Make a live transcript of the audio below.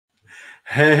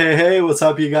Hey, what's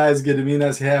up, you guys?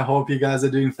 Gediminas here. Hope you guys are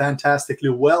doing fantastically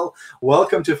well.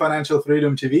 Welcome to Financial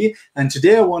Freedom TV. And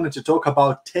today I wanted to talk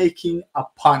about taking a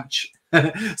punch.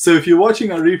 So if you're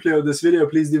watching a replay of this video,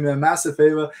 please do me a massive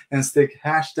favor and stick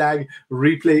hashtag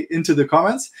replay into the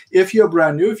comments. If you're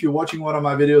brand new, if you're watching one of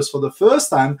my videos for the first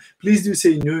time, please do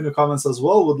say new in the comments as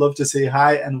well. Would love to say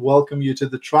hi and welcome you to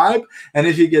the tribe. And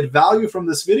if you get value from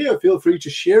this video, feel free to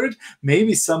share it.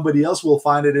 Maybe somebody else will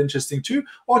find it interesting too,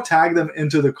 or tag them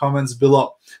into the comments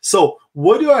below. So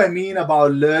what do I mean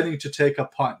about learning to take a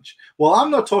punch? Well,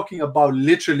 I'm not talking about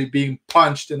literally being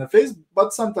punched in the face,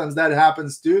 but sometimes that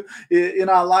happens too in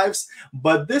our lives.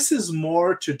 But this is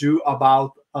more to do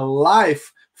about a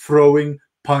life throwing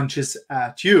punches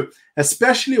at you,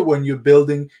 especially when you're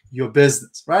building your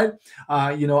business, right?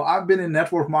 I've been in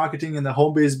network marketing in the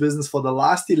home-based business for the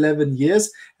last 11 years,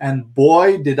 and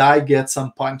boy, did I get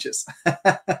some punches.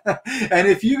 And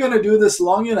if you're going to do this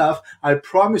long enough, I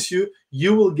promise you,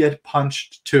 you will get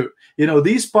punched too.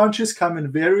 These punches come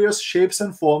in various shapes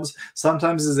and forms.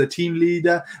 Sometimes as a team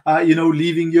leader,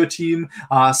 leaving your team.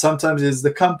 Sometimes it's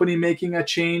the company making a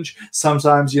change.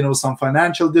 Sometimes, some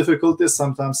financial difficulties,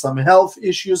 sometimes some health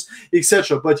issues,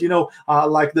 etc. But,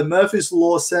 like the Murphy's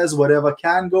Law says, whatever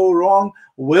can go wrong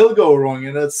will go wrong.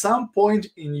 And at some point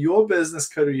in your business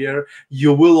career,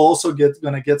 you will also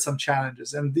gonna get some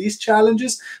challenges. And these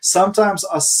challenges sometimes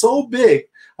are so big,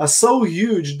 are so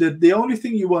huge that the only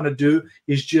thing you want to do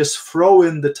is just throw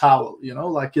in the towel,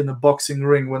 like in the boxing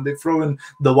ring, when they throw in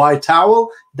the white towel,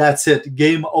 that's it,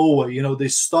 game over. They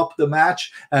stop the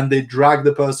match and they drag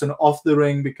the person off the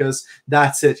ring because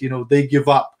that's it, they give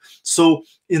up. So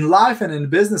in life and in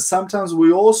business, sometimes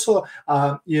we also,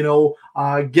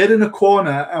 get in a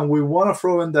corner and we want to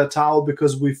throw in the towel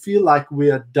because we feel like we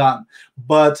are done.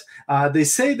 But they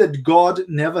say that God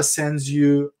never sends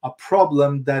you a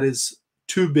problem that is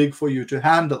too big for you to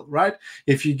handle, right?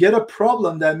 If you get a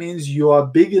problem, that means you are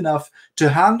big enough to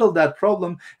handle that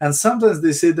problem. And sometimes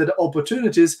they say that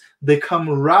opportunities, they come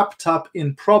wrapped up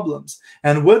in problems.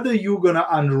 And whether you're going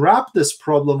to unwrap this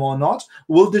problem or not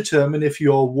will determine if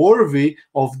you're worthy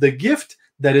of the gift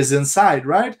that is inside,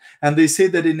 right? And they say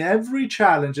that in every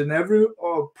challenge and every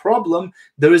problem,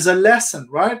 there is a lesson,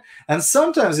 right? And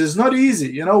sometimes it's not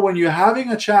easy. When you're having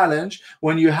a challenge,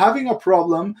 when you're having a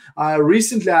problem,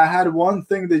 recently I had one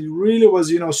thing that really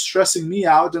was, stressing me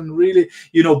out and really,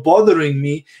 bothering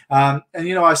me. And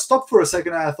I stopped for a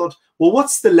second and I thought, well,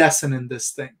 what's the lesson in this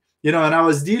thing? And I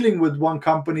was dealing with one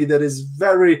company that is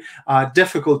very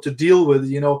difficult to deal with,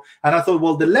 and I thought,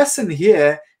 well, the lesson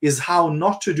here is how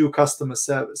not to do customer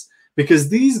service, because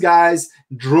these guys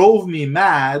drove me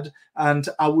mad and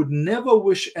I would never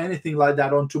wish anything like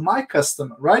that onto my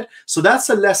customer, right? So that's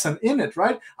a lesson in it,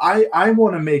 right? I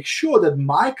want to make sure that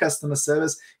my customer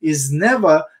service is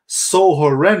never so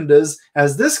horrendous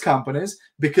as this company's,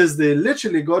 because they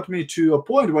literally got me to a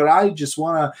point where I just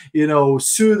want to,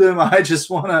 sue them. I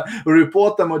just want to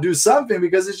report them or do something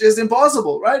because it's just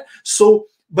impossible, right? So,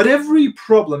 but every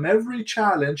problem, every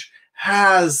challenge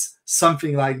has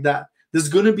something like that. There's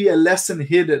going to be a lesson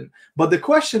hidden. But the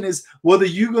question is whether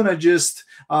you're going to just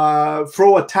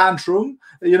throw a tantrum,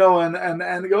 and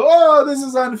go, oh, this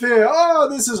is unfair. Oh,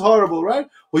 this is horrible, right?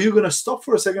 Or you're going to stop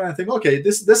for a second and think, okay,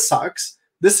 this sucks.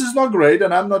 This is not great,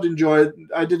 and I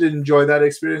didn't enjoy that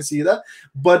experience either.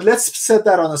 But let's set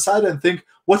that on the side and think,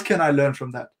 what can I learn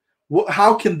from that?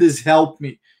 How can this help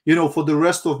me, for the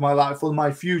rest of my life, for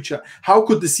my future? How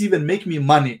could this even make me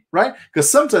money, right?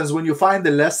 Because sometimes when you find the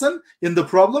lesson in the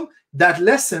problem, that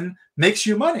lesson makes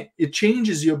you money. It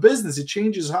changes your business. It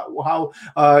changes how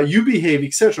you behave,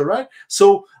 etc., right?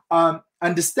 So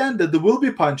understand that there will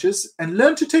be punches and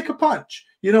learn to take a punch.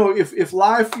 If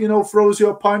life, throws you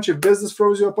a punch, if business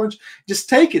throws you a punch, just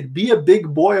take it. Be a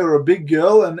big boy or a big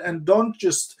girl and don't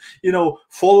just,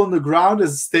 fall on the ground and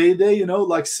stay there,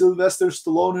 like Sylvester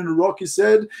Stallone in Rocky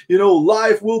said,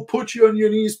 life will put you on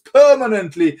your knees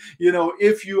permanently,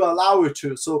 if you allow it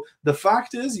to. So the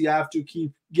fact is you have to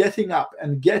keep getting up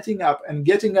and getting up and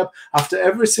getting up after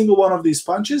every single one of these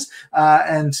punches.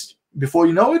 And before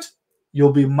you know it,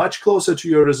 you'll be much closer to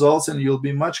your results and you'll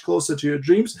be much closer to your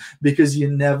dreams because you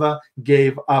never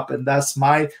gave up. And that's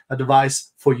my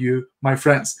advice for you, my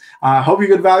friends. I hope you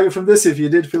got value from this. If you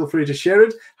did, feel free to share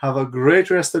it. Have a great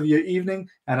rest of your evening,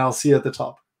 and I'll see you at the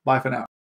top. Bye for now.